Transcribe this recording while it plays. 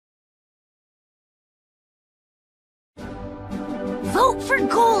Vote for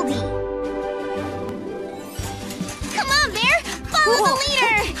Goldie! Come on, Bear! Follow the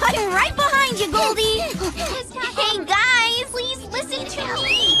leader! I'm right behind you, Goldie! Hey, guys! Please listen to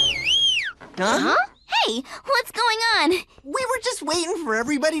me! Huh? Hey, what's going on? We were just waiting for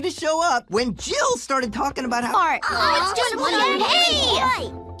everybody to show up when Jill started talking about how... It's just one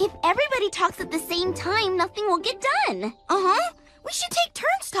Hey! If everybody talks at the same time, nothing will get done. We should take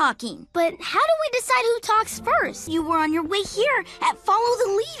turns talking. But how do we decide who talks first? You were on your way here at Follow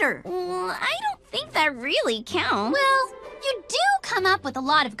the Leader. Well, I don't think that really counts. Well, you do come up with a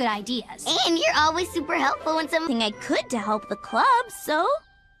lot of good ideas. And you're always super helpful in something I could to help the club, so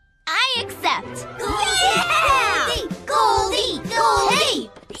I accept. Goldie! Goldie! Hey!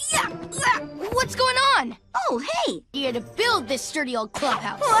 What's going on? Oh, hey! Here to build this sturdy old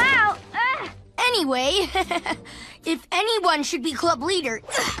clubhouse. Wow! Anyway, if anyone should be club leader,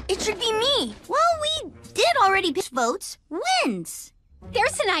 it should be me. Well, we did already pick votes. Wins.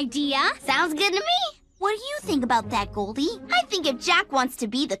 There's an idea. Sounds good to me. What do you think about that, Goldie? I think if Jack wants to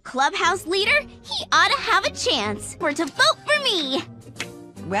be the clubhouse leader, he ought to have a chance for to vote for me.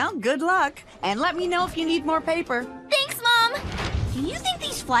 Well, good luck. And let me know if you need more paper. Thanks, Mom. Do you think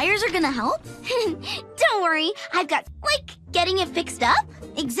these flyers are gonna help? Don't worry. I've got, like, getting it fixed up?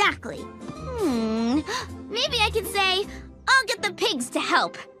 Exactly. Maybe I can say, I'll get the pigs to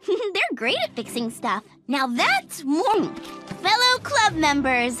help. They're great at fixing stuff. Now that's more. Fellow club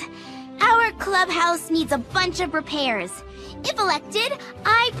members, our clubhouse needs a bunch of repairs. If elected,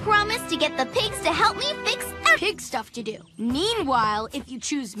 I promise to get the pigs to help me fix Pig stuff to do. Meanwhile, if you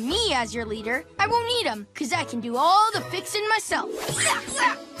choose me as your leader, I won't need them, because I can do all the fixing myself.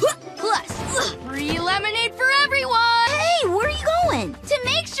 Plus, free lemonade for everyone! Hey, where are you going? To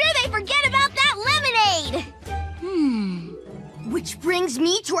make sure they forget about that lemonade! Which brings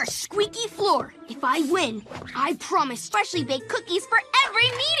me to our squeaky floor. If I win, I promise Freshly baked cookies for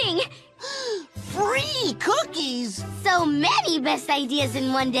every meeting! Free cookies! So many best ideas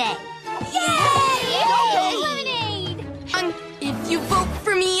in one day! Yay! Lemonade! If you vote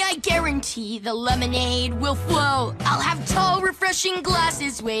for me, I guarantee the lemonade will flow. I'll have tall, refreshing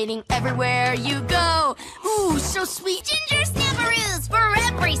glasses waiting everywhere you go. Ooh, so sweet. Ginger snapperoos for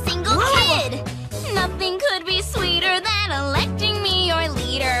every single kid! Nothing could be sweeter than electing me your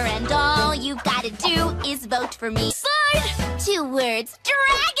leader, and all you've got to do is vote for me. Slide! 2 words.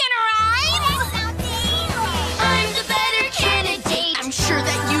 Dragon Ride! I'm the better candidate. I'm sure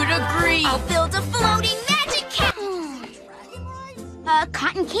that you'd agree. I'll build a floating magic a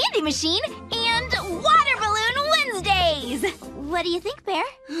cotton candy machine and water balloon Wednesdays. What do you think, Bear?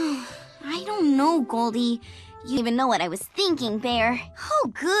 I don't know, Goldie. You even know what I was thinking, Bear.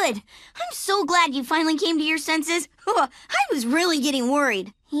 Oh, good. I'm so glad you finally came to your senses. I was really getting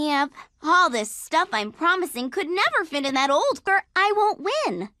worried. Yep. All this stuff I'm promising could never fit in that old car. I won't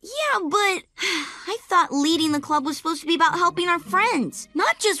win. Yeah, but I thought leading the club was supposed to be about helping our friends,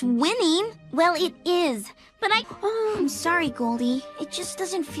 not just winning. Well, it is. But I'm sorry, Goldie. It just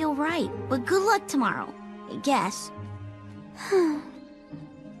doesn't feel right. But good luck tomorrow, I guess.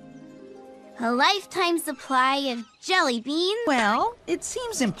 A lifetime supply of jelly beans? Well, it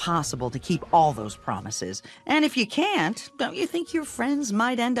seems impossible to keep all those promises. And if you can't, don't you think your friends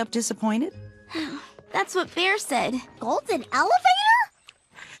might end up disappointed? That's what Bear said. Golden elevator?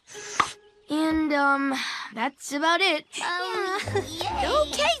 And, that's about it.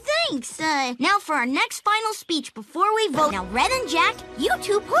 Okay, thanks. Now for our next final speech before we vote. Now, Red and Jack, you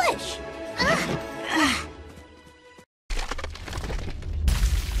two push.